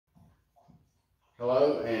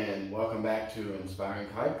Hello and welcome back to Inspiring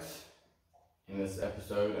Hikes. In this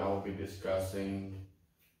episode I will be discussing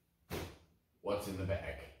what's in the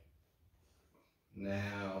bag.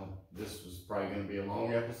 Now this was probably going to be a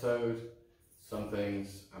long episode. Some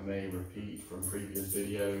things I may repeat from previous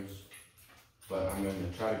videos, but I'm going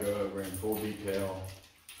to try to go over in full detail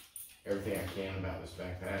everything I can about this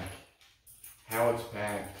backpack, how it's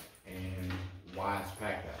packed, and why it's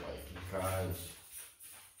packed that way. Because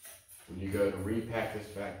when you go to repack this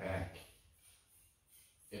backpack,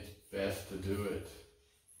 it's best to do it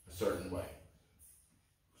a certain way.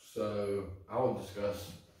 So I will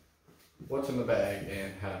discuss what's in the bag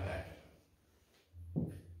and how to pack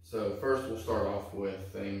it. So first we'll start off with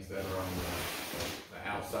things that are on the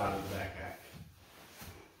outside of the backpack.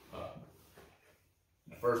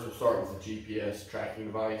 First we'll start with the GPS tracking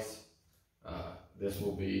device. This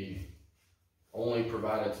will be only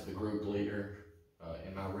provided to the group leader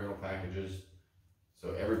in my rental packages.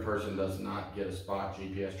 So every person does not get a spot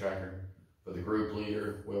GPS tracker, but the group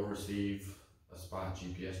leader will receive a spot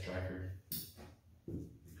GPS tracker.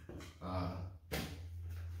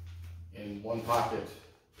 In one pocket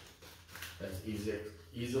that's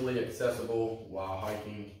easily accessible while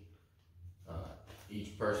hiking,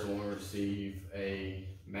 each person will receive a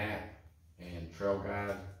map and trail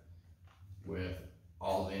guide with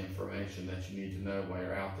all the information that you need to know while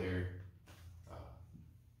you're out there.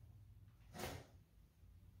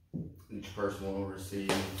 Each person will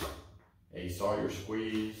receive a Sawyer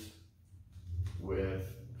squeeze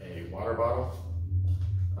with a water bottle.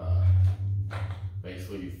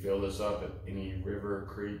 Basically, you fill this up at any river,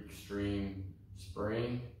 creek, stream,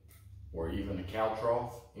 spring, or even a cow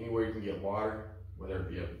trough, anywhere you can get water, whether it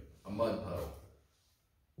be a mud puddle.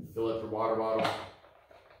 Fill up your water bottle,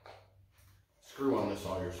 screw on the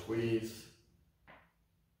Sawyer squeeze,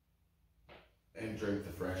 and drink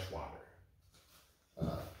the fresh water.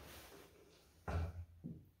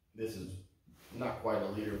 This is not quite a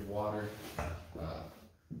liter of water.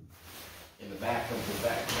 In the back of the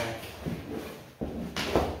backpack,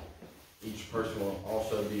 each person will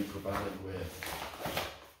also be provided with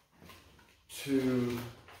two,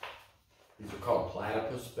 these are called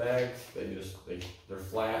platypus bags. They're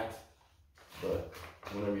flat, but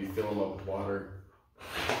whenever you fill them up with water,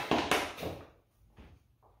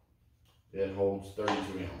 it holds 32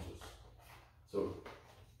 ounces. So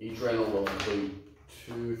each rental will include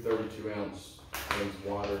two 32-ounce things of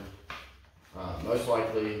water. Most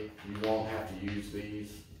likely you won't have to use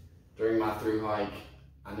these. During my through hike,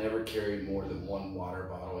 I never carried more than one water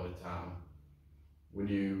bottle at a time. When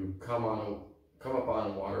you come up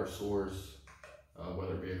on a water source,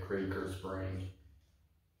 whether it be a creek or a spring,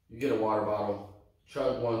 you get a water bottle,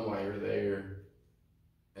 chug one while you're there,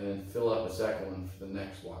 and then fill up a second one for the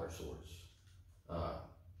next water source.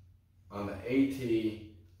 On the AT,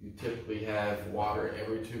 you typically have water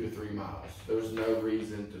every 2 to 3 miles. There's no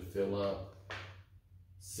reason to fill up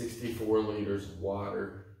 64 liters of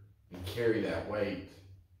water and carry that weight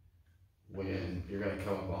when you're going to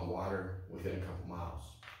come up on water within a couple miles.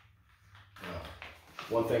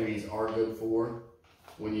 One thing these are good for,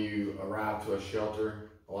 when you arrive to a shelter,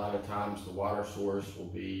 a lot of times the water source will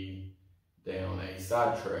be down a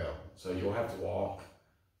side trail. So you'll have to walk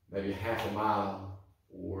maybe half a mile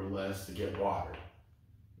or less to get water.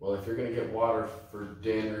 Well, if you're going to get water for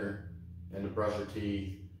dinner and to brush your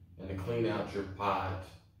teeth and to clean out your pot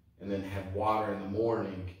and then have water in the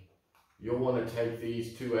morning, you'll want to take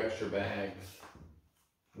these 2 extra bags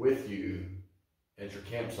with you at your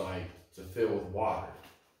campsite to fill with water.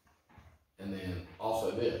 And then also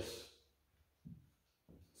this.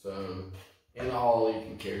 So in all, you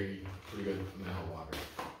can carry a pretty good amount of water.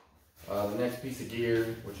 The next piece of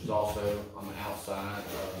gear, which is also on the outside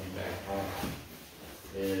of the backpack,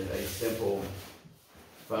 is a simple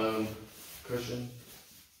foam cushion.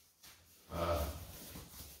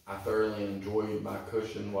 I thoroughly enjoyed my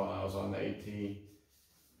cushion while I was on the AT.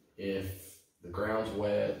 If the ground's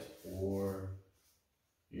wet or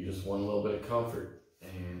you just want a little bit of comfort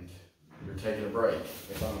and you're taking a break,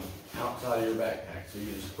 it's on the outside of your backpack, so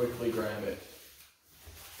you just quickly grab it,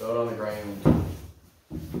 throw it on the ground,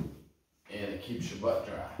 and it keeps your butt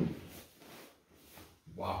dry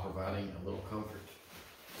while providing a little comfort.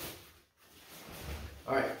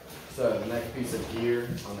 Alright, so the next piece of gear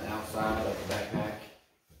on the outside of the backpack,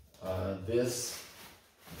 this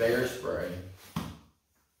bear spray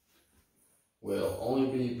will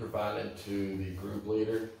only be provided to the group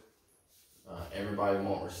leader. Everybody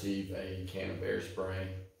won't receive a can of bear spray.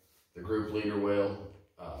 The group leader will,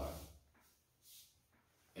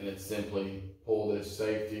 and it's simply pull this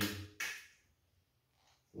safety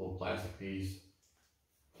little plastic piece,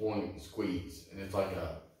 point and squeeze, and it's like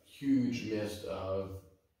a huge mist of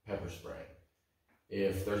pepper spray.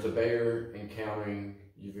 If there's a bear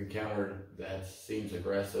you've encountered that seems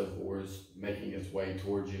aggressive or is making its way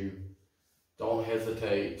towards you, don't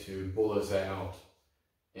hesitate to pull this out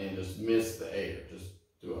and just mist the air. Just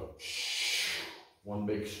do one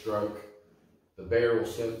big stroke. The bear will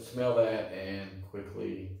smell that and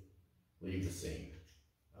quickly leave the scene.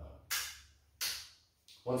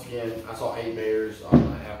 Once again, I saw 8 bears on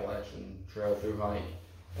my Appalachian Trail through hike,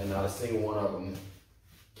 and not a single one of them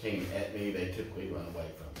came at me. They typically run away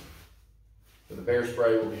from me. So the bear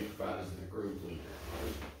spray will be provided to the group leader.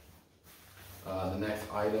 The next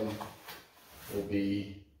item will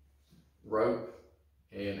be rope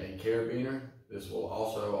and a carabiner. This will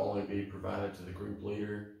also only be provided to the group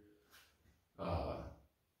leader.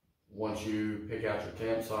 Once you pick out your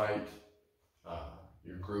campsite,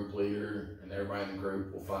 your group leader and everybody in the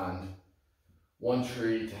group will find one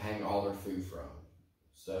tree to hang all their food from.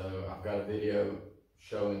 So I've got a video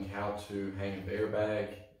showing how to hang a bear bag,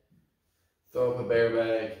 throw up a bear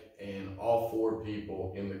bag, and all 4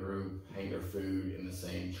 people in the group hang their food in the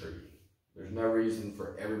same tree. There's no reason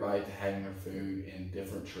for everybody to hang their food in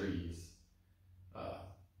different trees.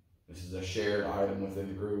 This is a shared item within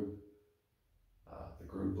the group. The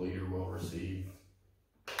group leader will receive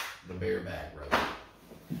the bear bag rope.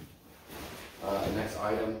 The next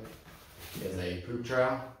item is a poop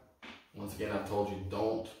trowel. Once again, I've told you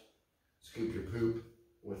don't scoop your poop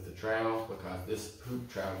with the trowel because this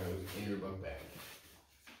poop trowel goes in your book bag.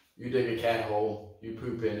 You dig a cat hole, you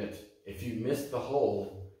poop in it. If you miss the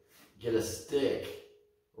hole, get a stick,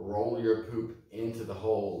 roll your poop into the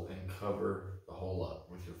hole and cover the hole up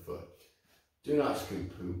with your foot. Do not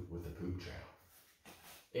scoop poop with the poop trowel.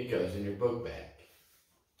 It goes in your book bag.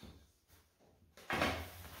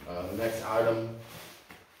 The next item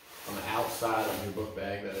on the outside of your book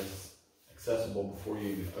bag that is accessible before you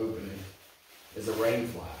even open it is a rain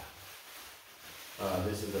fly.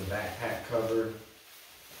 This is a backpack cover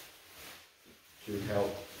to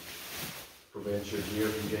help prevent your gear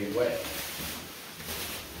from getting wet.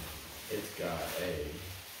 It's got a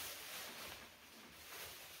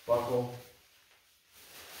buckle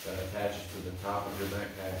that attaches to the top of your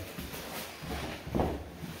backpack.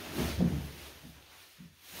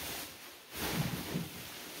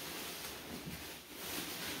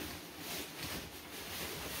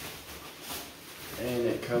 And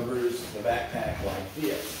it covers the backpack like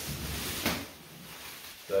this.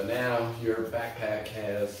 So now your backpack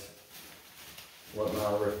has what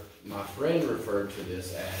my friend referred to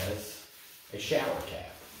this as a shower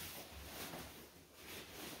cap.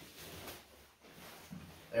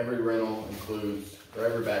 Every rental includes, or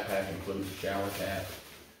every backpack includes a shower cap.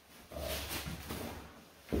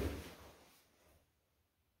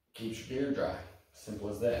 Keeps your gear dry. Simple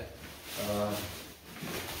as that.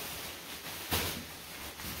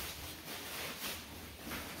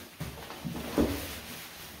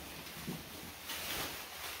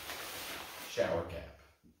 Shower cap.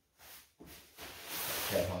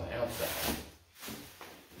 Cap on the outside.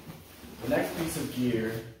 The next piece of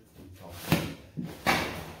gear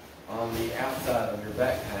on the outside of your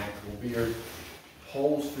backpack will be your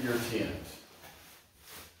poles for your tent.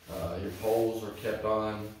 Your poles are kept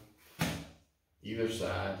on either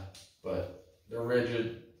side, but they're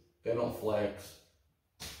rigid, they don't flex,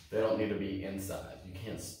 they don't need to be inside. You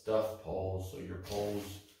can't stuff poles, so your poles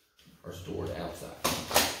are stored outside.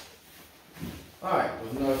 Alright,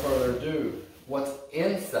 with no further ado, what's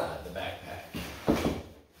inside the backpack?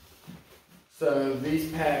 So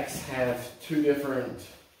these packs have 2 different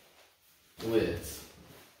lids.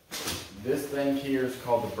 This thing here is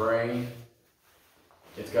called the brain.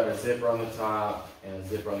 It's got a zipper on the top and a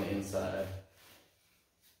zipper on the inside.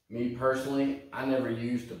 Me personally, I never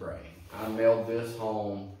used the brain. I mailed this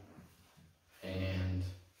home and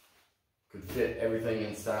could fit everything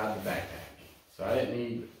inside the backpack. So I didn't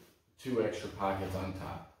need 2 extra pockets on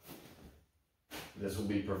top. This will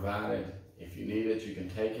be provided. If you need it, you can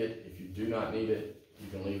take it. If you do not need it, you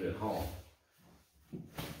can leave it at home.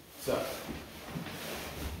 So,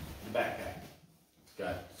 the backpack. It's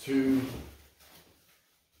got two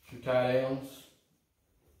tie downs.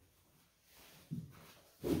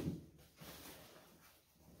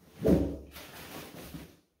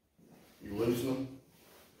 You loosen them,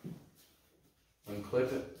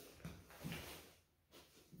 unclip it,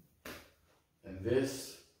 and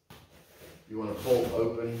this you want to pull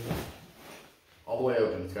open, all the way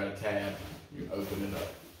open. It's got a tab. You open it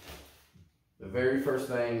up. The very first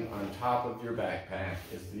thing on top of your backpack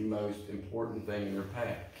is the most important thing in your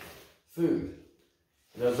pack, food.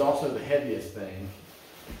 It is also the heaviest thing,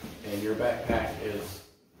 and your backpack is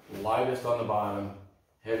lightest on the bottom,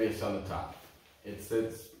 heaviest on the top. It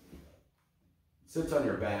sits on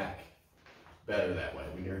your back better that way.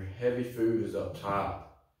 When your heavy food is up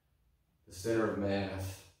top, the center of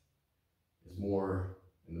mass is more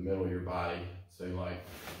in the middle of your body, so like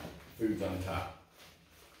food's on top.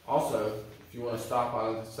 Also, if you want to stop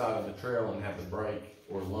on the side of the trail and have a break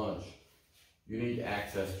or lunch, you need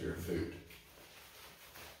access to your food.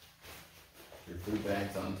 Your food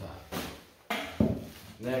bag's on top.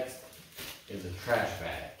 Next is a trash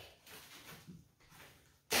bag.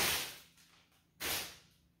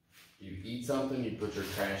 You eat something, you put your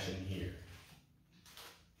trash in here.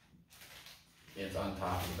 It's on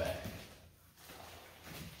top of the bag.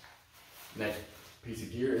 Next piece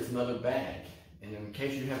of gear is another bag. And in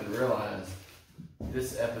case you haven't realized,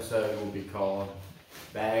 this episode will be called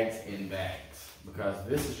Bags in Bags, because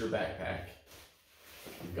this is your backpack.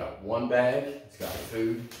 You've got one bag, it's got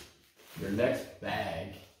food. Your next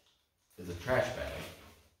bag is a trash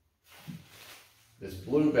bag. This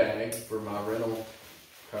blue bag for my rental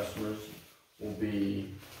customers will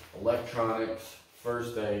be electronics,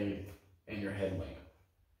 first aid, and your headlamp.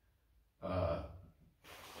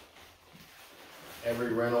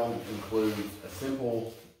 Every rental includes a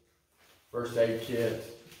simple first aid kit.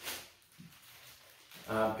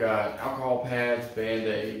 I've got alcohol pads,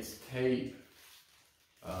 band-aids, tape,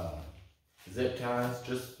 zip ties,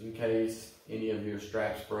 just in case any of your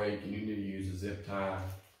straps break and you need to use a zip tie.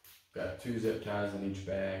 Got 2 zip ties in each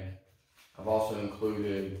bag. I've also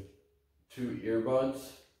included 2 earbuds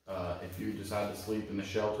if you decide to sleep in the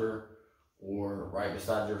shelter or right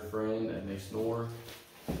beside your friend and they snore.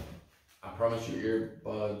 I promise you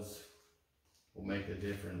earbuds will make the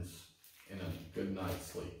difference in a good night's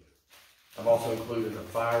sleep. I've also included a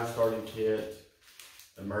fire starting kit,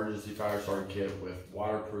 emergency fire starting kit with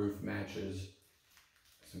waterproof matches,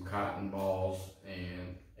 some cotton balls,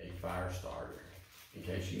 and a fire starter in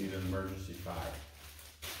case you need an emergency fire.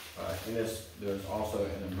 In this, there's also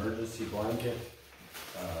an emergency blanket,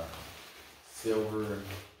 silver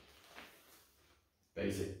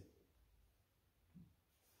basic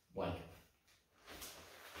blanket.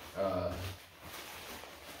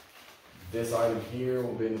 This item here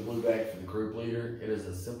will be in the blue bag for the group leader. It is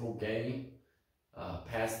a simple game,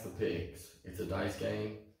 Pass the Pigs. It's a dice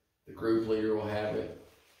game. The group leader will have it.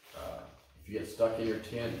 If you get stuck in your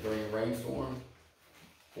tent during a rainstorm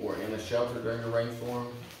or in a shelter during a rainstorm,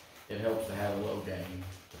 it helps to have a little game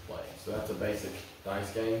to play. So that's a basic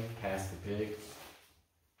dice game, Pass the Pigs.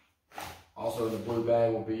 Also in the blue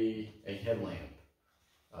bag will be a headlamp.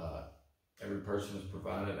 Every person is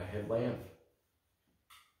provided a headlamp.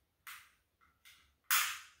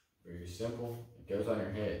 Very simple. It goes on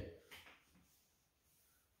your head.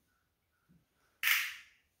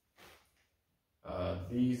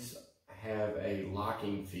 These have a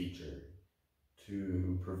locking feature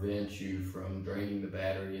to prevent you from draining the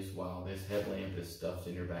batteries while this headlamp is stuffed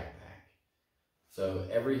in your backpack. So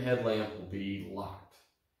every headlamp will be locked.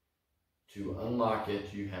 To unlock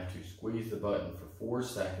it, you have to squeeze the button for 4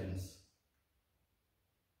 seconds.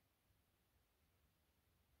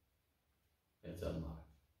 It's unlocked.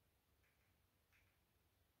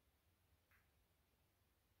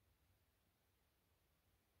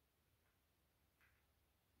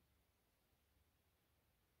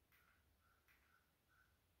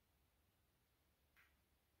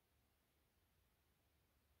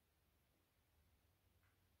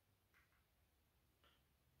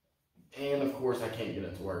 And of course I can't get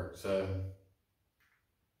it to work, so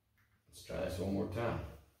let's try this one more time.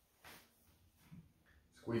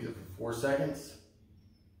 Squeeze it for 4 seconds.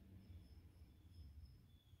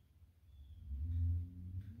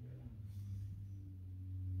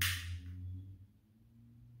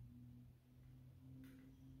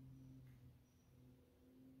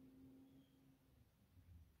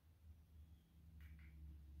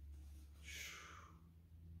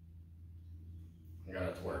 I got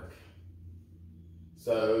it to work.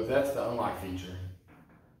 So that's the unlock feature.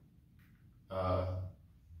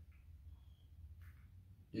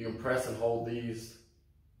 You can press and hold these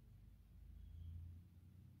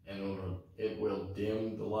and it will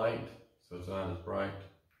dim the light so it's not as bright.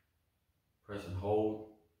 Press and hold,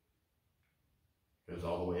 goes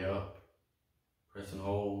all the way up. Press and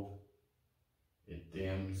hold, it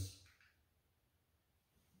dims.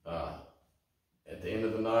 At the end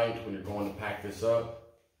of the night when you're going to pack this up,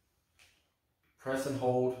 press and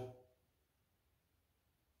hold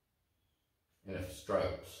and it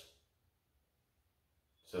strobes.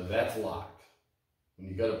 So that's locked. When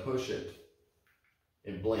you go to push it,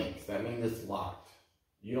 it blinks. That means it's locked.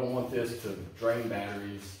 You don't want this to drain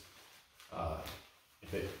batteries.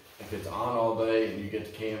 If it if it's on all day and you get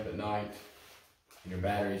to camp at night and your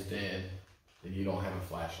battery's dead, then you don't have a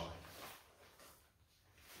flashlight.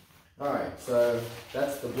 Alright, so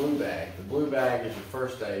that's the blue bag. The blue bag is your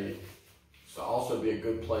first aid. So also be a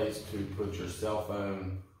good place to put your cell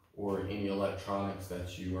phone or any electronics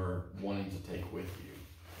that you are wanting to take with you.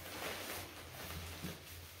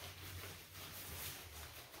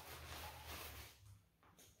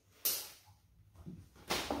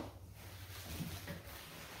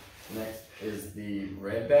 Next is the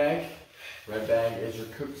red bag. Red bag is your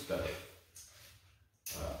cook stove.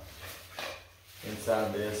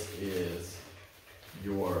 Inside this is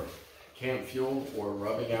your camp fuel or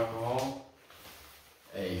rubbing alcohol,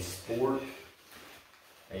 a spork,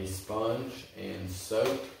 a sponge, and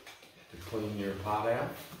soap to clean your pot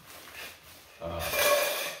out.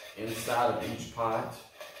 Inside of each pot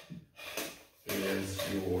is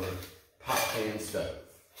your pot can stove.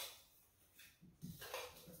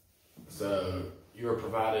 So you are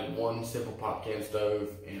provided one simple pot can stove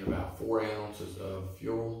and about 4 ounces of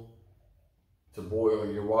fuel. To boil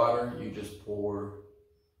your water, you just pour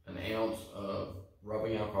an ounce of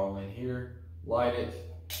rubbing alcohol in here, light it,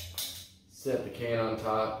 set the can on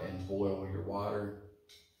top, and boil your water.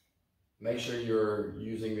 Make sure you're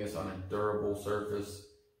using this on a durable surface.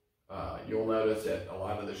 You'll notice that a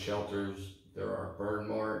lot of the shelters, there are burn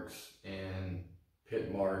marks and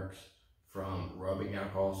pit marks from rubbing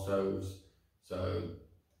alcohol stoves. So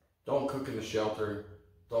don't cook in the shelter,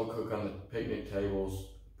 don't cook on the picnic tables.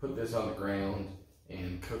 Put this on the ground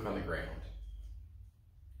and cook on the ground.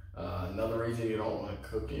 Another reason you don't want to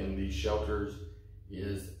cook in these shelters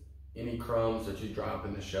is any crumbs that you drop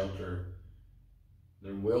in the shelter,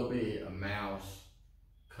 there will be a mouse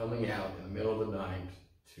coming out in the middle of the night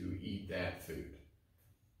to eat that food.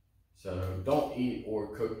 So don't eat or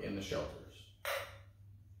cook in the shelters.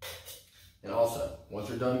 And also, once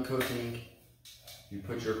you're done cooking, you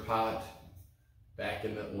put your pot back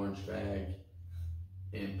in the orange bag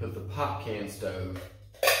and put the pot can stove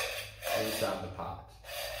inside the pot.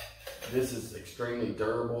 This is extremely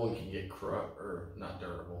durable and can get crushed, or not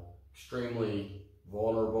durable, extremely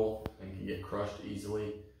vulnerable and can get crushed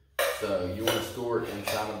easily. So you want to store it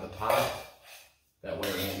inside of the pot, that way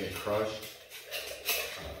it won't get crushed.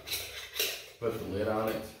 Put the lid on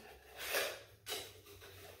it.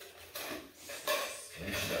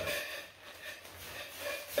 Cinch it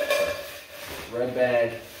up. Red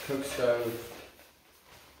bag, cook stove.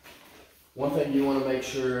 One thing you want to make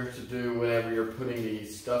sure to do whenever you're putting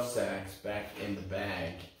these stuff sacks back in the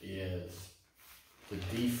bag is to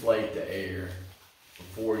deflate the air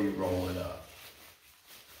before you roll it up.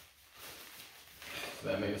 So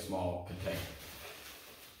that makes a small container.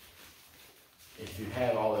 If you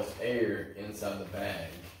have all this air inside the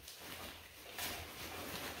bag,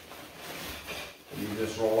 you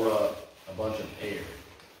just rolled up a bunch of air.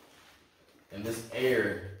 And this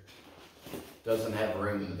air doesn't have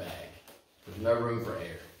room in the bag. There's no room for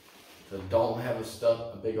air. So don't have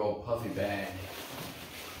a big old puffy bag.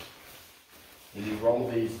 When you roll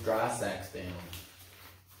these dry sacks down,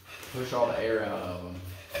 push all the air out of them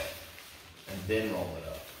and then roll it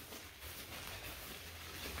up.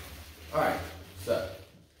 Alright, so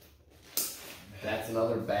that's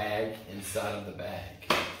another bag inside of the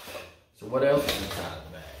bag. So what else is inside of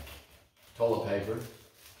the bag? Toilet paper,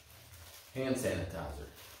 hand sanitizer.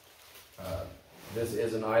 This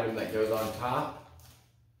is an item that goes on top.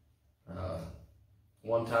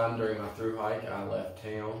 One time during my through hike, I left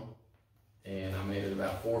town and I made it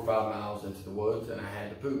about 4 or 5 miles into the woods and I had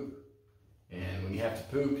to poop. And when you have to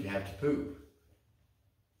poop, you have to poop.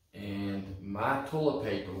 And my toilet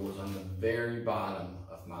paper was on the very bottom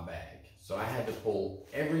of my bag. So I had to pull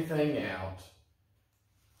everything out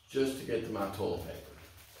just to get to my toilet paper.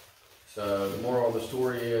 So the moral of the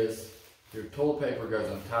story is, your toilet paper goes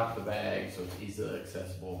on top of the bag so it's easily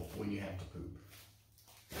accessible when you have to poop.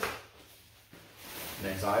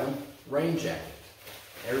 Next item, rain jacket.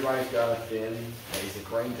 Everybody's got a thin, basic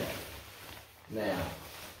rain jacket. Now,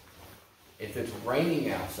 if it's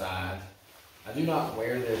raining outside, I do not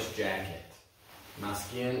wear this jacket. My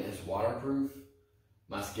skin is waterproof.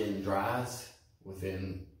 My skin dries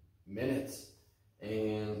within minutes,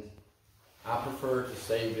 and I prefer to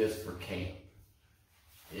save this for camp.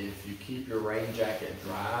 If you keep your rain jacket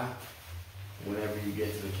dry, whenever you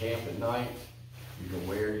get to the camp at night, you can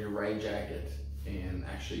wear your rain jacket and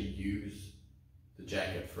actually use the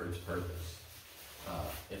jacket for its purpose.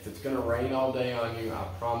 If it's going to rain all day on you, I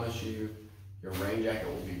promise you, your rain jacket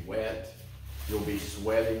will be wet. You'll be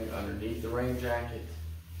sweating underneath the rain jacket,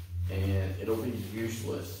 and it'll be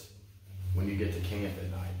useless when you get to camp at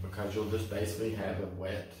night because you'll just basically have a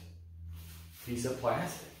wet piece of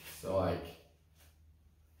plastic So like,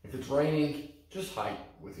 if it's raining, just hike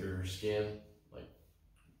with your skin, like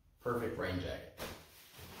perfect rain jacket.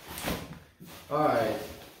 All right,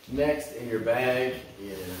 next in your bag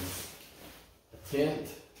is a tent,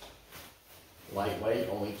 lightweight,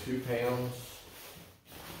 only 2 pounds,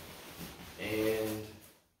 and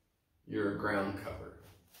your ground cover.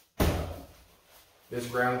 This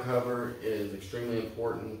ground cover is extremely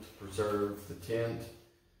important to preserve the tent.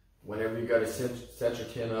 Whenever you go to set your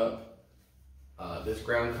tent up, this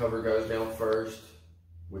ground cover goes down first,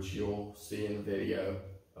 which you'll see in the video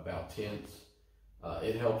about tents.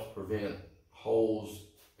 It helps prevent holes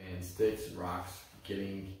and sticks and rocks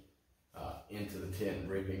getting into the tent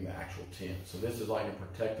and ripping the actual tent. So this is like a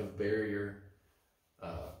protective barrier.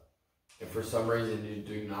 If for some reason you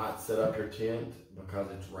do not set up your tent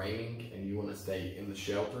because it's raining and you want to stay in the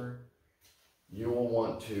shelter, you will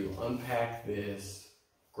want to unpack this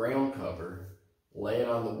ground cover, lay it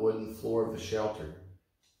on the wooden floor of the shelter,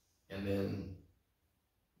 and then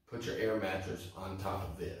put your air mattress on top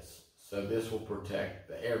of this. So this will protect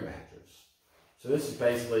the air mattress. So this is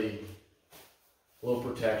basically a little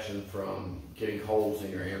protection from getting holes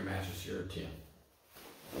in your air mattress or your tent.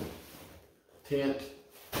 Tent,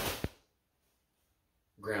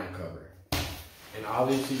 ground cover. And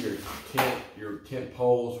obviously your tent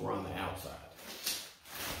poles were on the outside.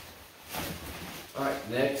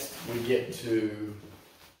 Alright, next we get to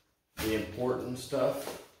the important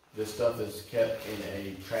stuff. This stuff is kept in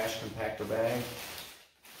a trash compactor bag.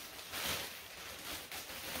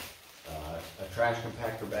 A trash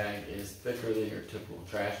compactor bag is thicker than your typical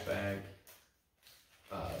trash bag.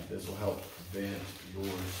 This will help prevent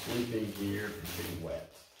your sleeping gear from getting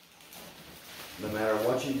wet. No matter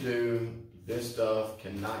what you do, this stuff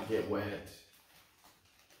cannot get wet.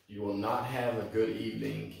 You will not have a good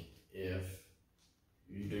evening if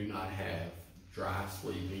you do not have dry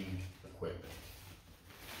sleeping equipment.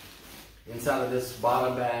 Inside of this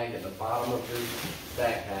bottom bag, at the bottom of your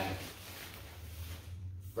backpack,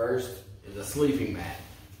 first is a sleeping mat.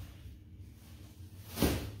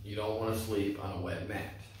 You don't want to sleep on a wet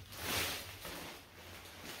mat.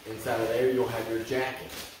 Inside of there, you'll have your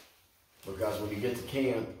jacket, because when you get to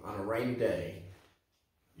camp on a rainy day,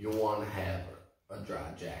 you'll want to have a dry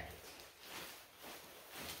jacket.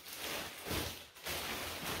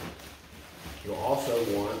 You'll also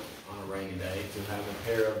want, on a rainy day, to have a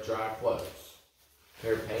pair of dry clothes. A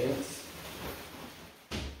pair of pants,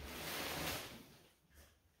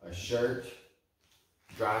 a shirt,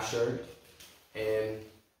 dry shirt, and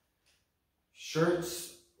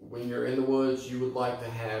shirts. When you're in the woods, you would like to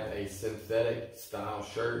have a synthetic style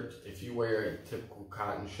shirt. If you wear a typical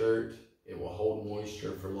cotton shirt, it will hold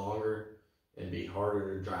moisture for longer and be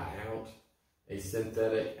harder to dry out. A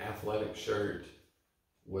synthetic athletic shirt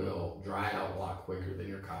will dry out a lot quicker than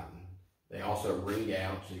your cotton. They also wring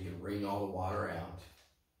out, so you can wring all the water out.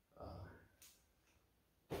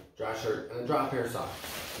 Dry shirt and a dry pair of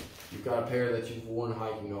socks. You've got a pair that you've worn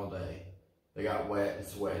hiking all day. They got wet and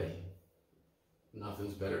sweaty.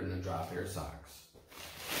 Nothing's better than a dry pair of socks.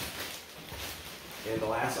 And the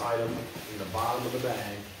last item in the bottom of the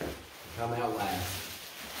bag, come out last,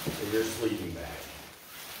 is your sleeping bag.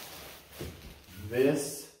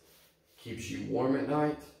 This keeps you warm at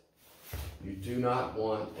night. You do not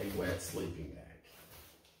want a wet sleeping bag.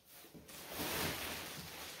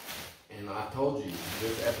 And I told you,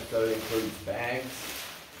 this episode includes bags,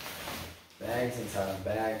 bags inside of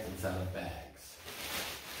bags inside of bags.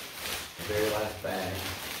 The very last bag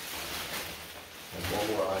has one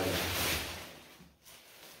more item.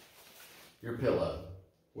 Your pillow,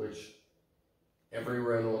 which every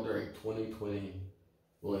rental during 2020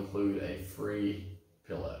 will include a free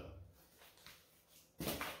pillow.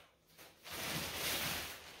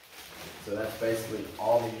 So that's basically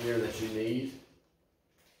all the gear that you need,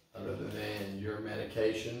 other than your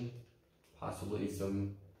medication, possibly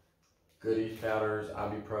some goodies, powders,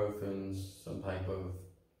 ibuprofens, some type of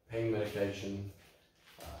pain medication,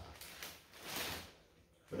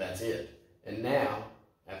 but that's it. And now,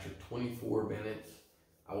 after 24 minutes,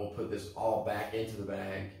 I will put this all back into the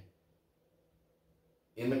bag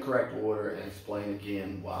in the correct order and explain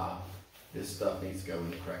again why this stuff needs to go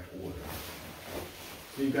in the correct order.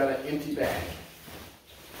 So you've got an empty bag.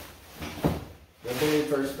 The very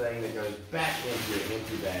first thing that goes back into your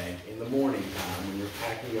empty bag in the morning time when you're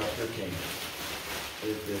packing up your camp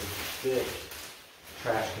is this thick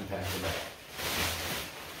trash compactor bag.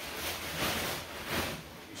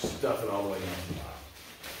 You stuff it all the way down to the bottom.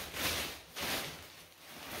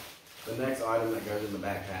 The next item that goes in the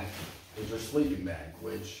backpack is your sleeping bag,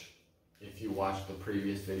 which, if you watched the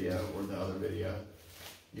previous video or the other video,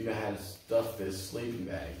 you know how to stuff this sleeping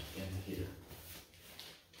bag into here.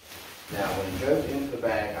 Now, when it goes into the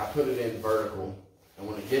bag, I put it in vertical, and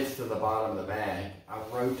when it gets to the bottom of the bag, I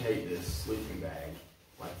rotate this sleeping bag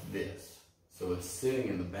like this. So it's sitting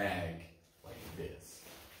in the bag like this.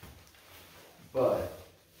 But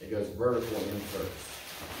it goes vertical in first.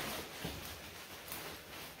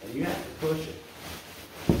 And you have to push it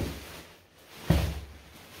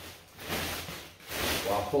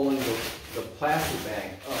while pulling the plastic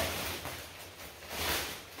bag up.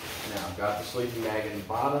 Now I've got the sleeping bag in the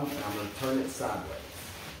bottom, and I'm going to turn it sideways.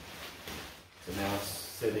 So now it's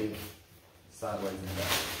sitting sideways in the bag.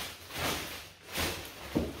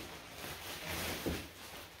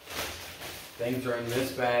 Things are in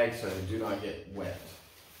this bag so they do not get wet.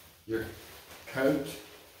 Your coat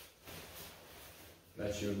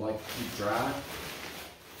that you would like to keep dry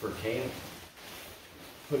for camp,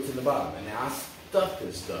 puts in the bottom. And now I stuff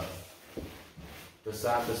this stuff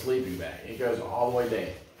beside the sleeping bag. It goes all the way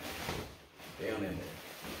down in there.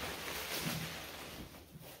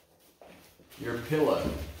 Your pillow,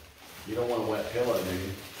 you don't want a wet pillow, do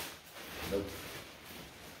you? Nope.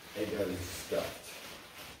 It goes stuffed.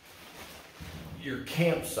 Your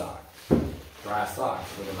camp socks, dry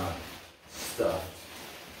socks, but they're not stuffed,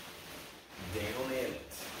 down in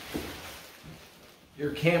it.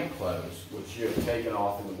 Your camp clothes, which you have taken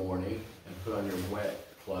off in the morning and put on your wet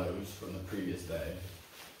clothes from the previous day.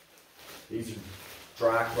 These are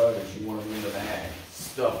dry clothes, you want them in the bag,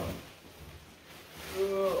 stuff them.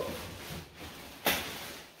 Ugh.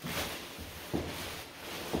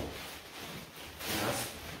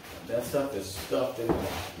 That stuff is stuffed in the bottom.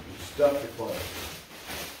 You stuff your clothes.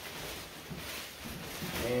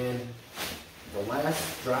 And the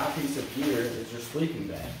last dry piece of gear is your sleeping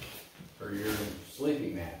bag, or your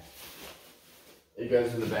sleeping mat. It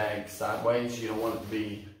goes in the bag sideways. You don't want it to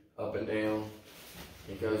be up and down.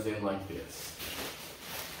 It goes in like this.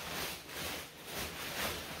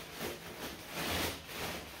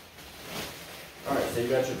 Alright, so you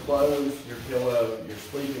got your clothes, your pillow, your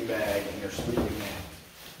sleeping bag, and your sleeping mat.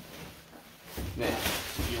 Now,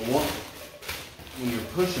 you want, when you're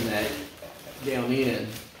pushing that down in,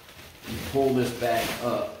 you pull this bag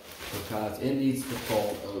up because it needs to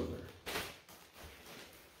fold over.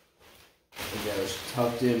 It goes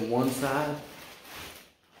tucked in one side,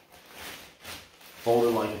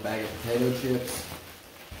 folded like a bag of potato chips,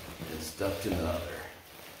 and stuffed in the other.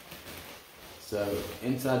 So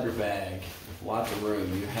inside your bag, with lots of room,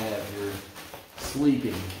 you have your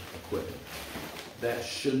sleeping equipment. That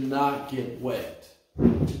should not get wet.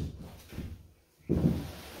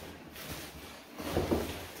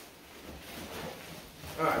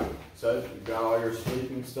 Alright, so you've got all your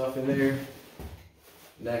sleeping stuff in there.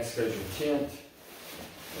 Next goes your tent.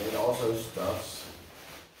 It also stuffs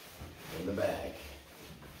in the bag.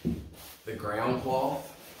 The ground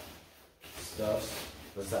cloth stuffs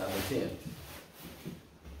beside the tent.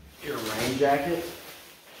 Your rain jacket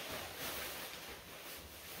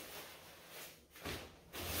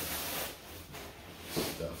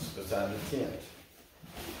stuffs beside the tent.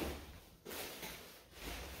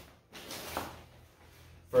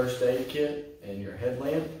 First aid kit and your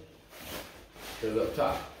headlamp goes up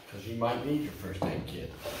top because you might need your first aid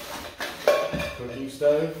kit. Cooking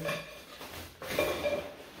stove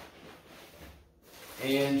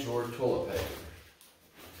and your toilet paper.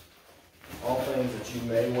 All things that you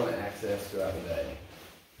may want to access throughout the day.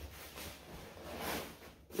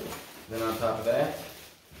 Then on top of that,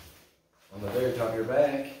 on the very top of your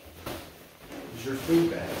bag, is your food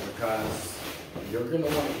bag because you're going to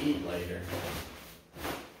want to eat later.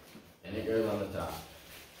 And it goes on the top.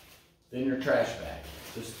 Then your trash bag.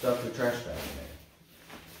 Just stuff your trash bag in there.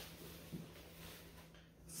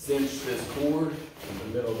 Cinch this cord in the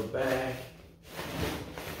middle of the bag.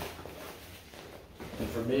 And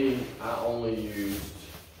for me, I only used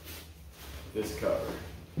this cover.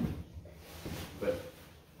 But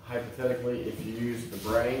hypothetically, if you use the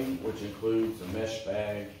brain, which includes a mesh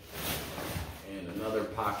bag and another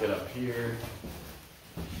pocket up here,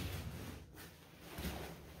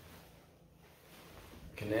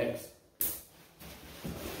 connects,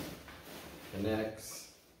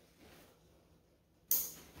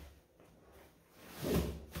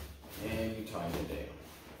 and you tighten it down.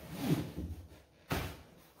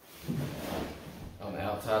 On the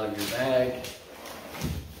outside of your bag,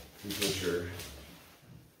 you put your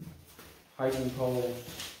hiking poles,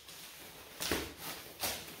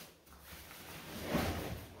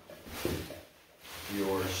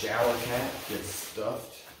 your shower cap gets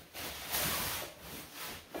stuffed,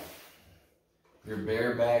 your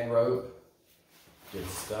bear bag rope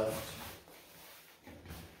gets stuffed,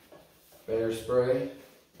 bear spray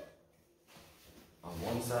on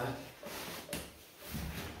one side,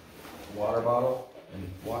 water bottle and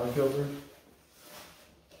water filter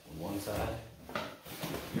on one side,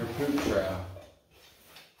 your poop trowel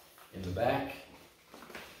in the back,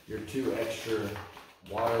 your 2 extra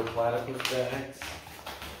water platypus bags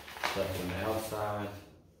stuffed on the outside.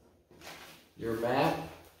 Your map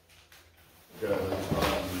goes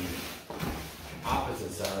on the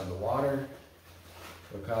opposite side of the water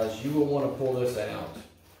because you will want to pull this out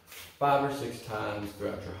 5 or 6 times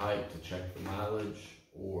throughout your hike to check the mileage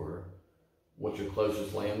or what's your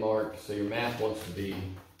closest landmark. So your map wants to be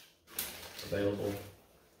available.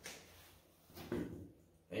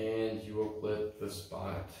 And you will clip the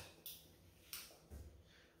spot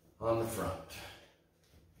on the front.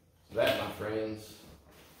 So that, my friends,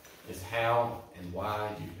 is how and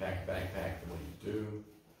why you pack a backpack the way you do.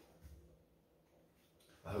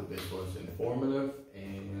 I hope this was informative,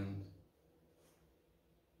 and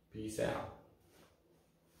peace out.